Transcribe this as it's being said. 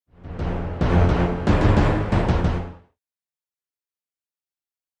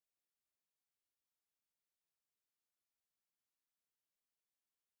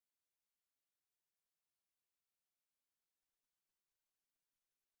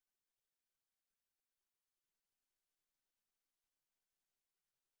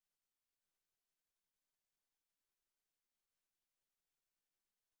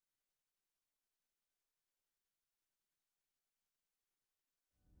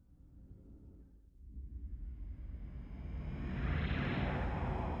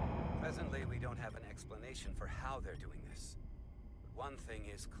Presently, we don't have an explanation for how they're doing this. But one thing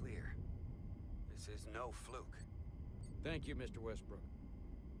is clear. This is no fluke. Thank you, Mr. Westbrook.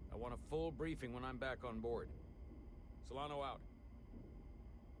 I want a full briefing when I'm back on board. Solano out.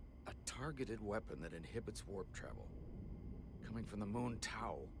 A targeted weapon that inhibits warp travel. Coming from the moon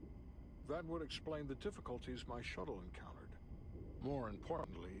Tau. That would explain the difficulties my shuttle encountered. More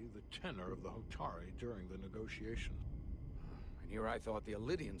importantly, the tenor of the Hotari during the negotiations. And here I thought the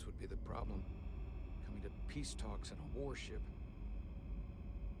Illidians would be the problem. Coming to peace talks in a warship.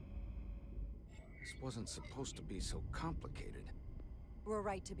 This wasn't supposed to be so complicated. We're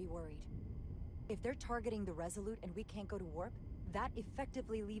right to be worried. If they're targeting the Resolute and we can't go to warp, that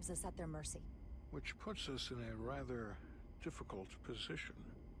effectively leaves us at their mercy. Which puts us in a rather difficult position.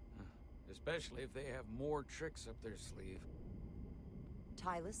 Especially if they have more tricks up their sleeve.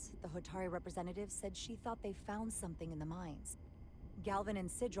 Tylus, the Hotari representative, said she thought they found something in the mines. Galvin and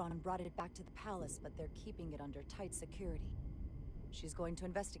Sidron brought it back to the palace, but they're keeping it under tight security. She's going to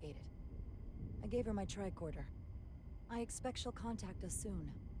investigate it. I gave her my tricorder. I expect she'll contact us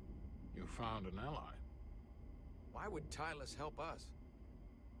soon. You found an ally. Why would Tylus help us?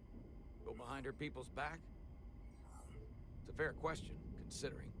 Go behind her people's back? It's a fair question,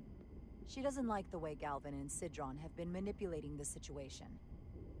 considering. She doesn't like the way Galvin and Sidron have been manipulating the situation.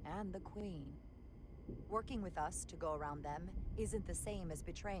 And the Queen. Working with us to go around them isn't the same as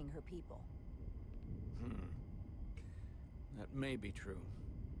betraying her people. That may be true.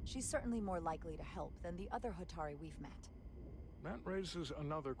 She's certainly more likely to help than the other Hotari we've met. That raises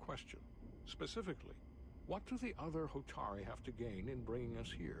another question. Specifically, what do the other Hotari have to gain in bringing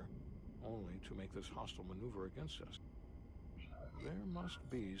us here, only to make this hostile maneuver against us? There must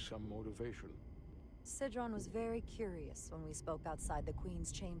be some motivation. Sidron was very curious when we spoke outside the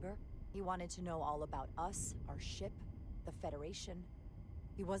Queen's chamber. He wanted to know all about us, our ship, the Federation.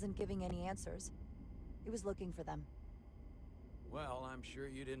 He wasn't giving any answers. He was looking for them. Well, I'm sure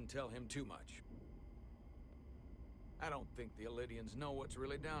you didn't tell him too much. I don't think the Illidians know what's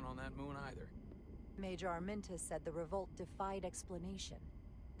really down on that moon either. Major Armintas said the revolt defied explanation.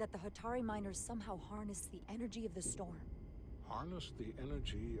 That the Hotari miners somehow harnessed the energy of the storm. Harness the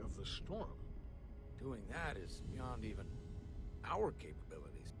energy of the storm? Doing that is beyond even our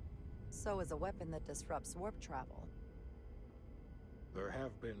capabilities. So is a weapon that disrupts warp travel. There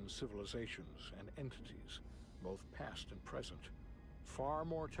have been civilizations and entities, both past and present, far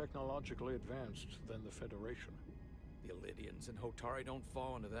more technologically advanced than the Federation. The Illidians and Hotari don't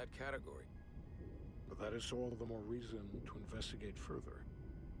fall into that category. But that is all the more reason to investigate further.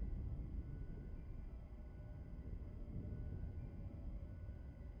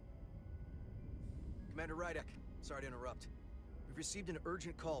 Commander Rydek, sorry to interrupt. We've received an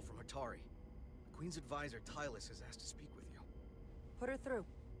urgent call from Hotari. The Queen's advisor, Tylus, has asked to speak with you. Put her through.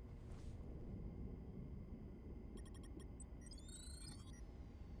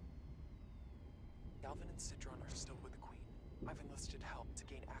 Galvin and Sidron are still with the Queen. I've enlisted help to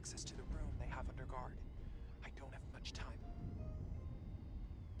gain access to the room they have under guard. I don't have much time.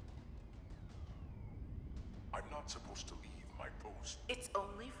 I'm not supposed to leave my post. It's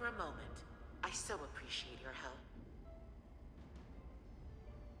only for a moment. I so appreciate your help.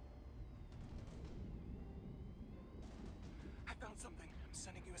 I found something. I'm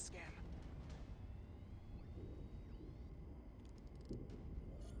sending you a scan.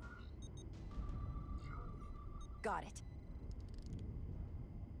 Got it.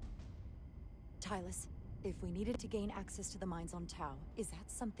 Tylus, if we needed to gain access to the mines on Tau, is that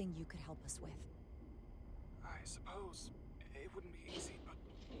something you could help us with? I suppose it wouldn't be easy, but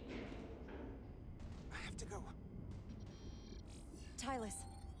I have to go. Tylus.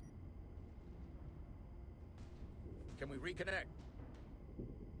 Can we reconnect?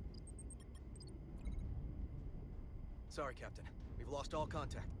 Sorry, Captain. We've lost all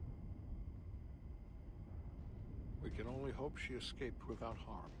contact. We can only hope she escaped without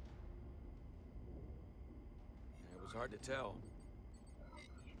harm. It was hard to tell.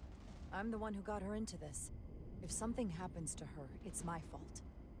 I'm the one who got her into this. If something happens to her, it's my fault.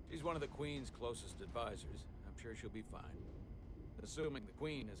 She's one of the Queen's closest advisors. I'm sure she'll be fine. Assuming the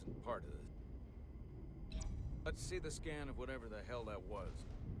Queen isn't part of this. Let's see the scan of whatever the hell that was.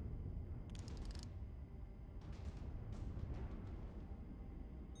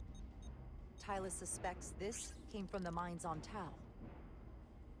 Tylus suspects this came from the mines on Tau.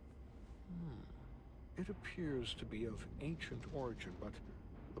 It appears to be of ancient origin, but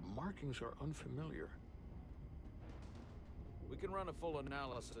the markings are unfamiliar. We can run a full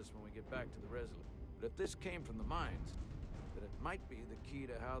analysis when we get back to the Resolute. But if this came from the mines, then it might be the key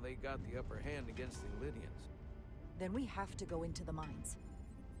to how they got the upper hand against the Illidians. Then we have to go into the mines.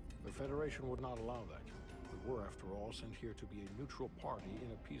 The Federation would not allow that. We were, after all, sent here to be a neutral party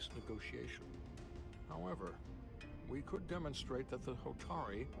in a peace negotiation. However, we could demonstrate that the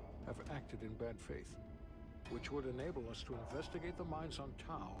Hotari have acted in bad faith, which would enable us to investigate the mines on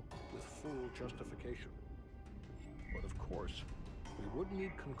Tau with full justification. But of course, we would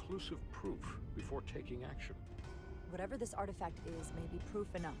need conclusive proof before taking action. Whatever this artifact is may be proof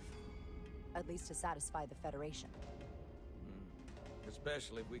enough. At least to satisfy the Federation.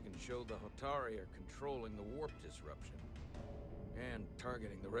 Especially if we can show the Hotari are controlling the warp disruption. And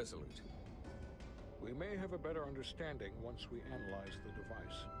targeting the Resolute. We may have a better understanding once we analyze the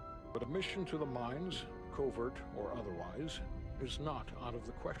device. But a mission to the mines, covert or otherwise, is not out of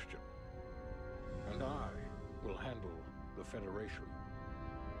the question. And I will handle the Federation.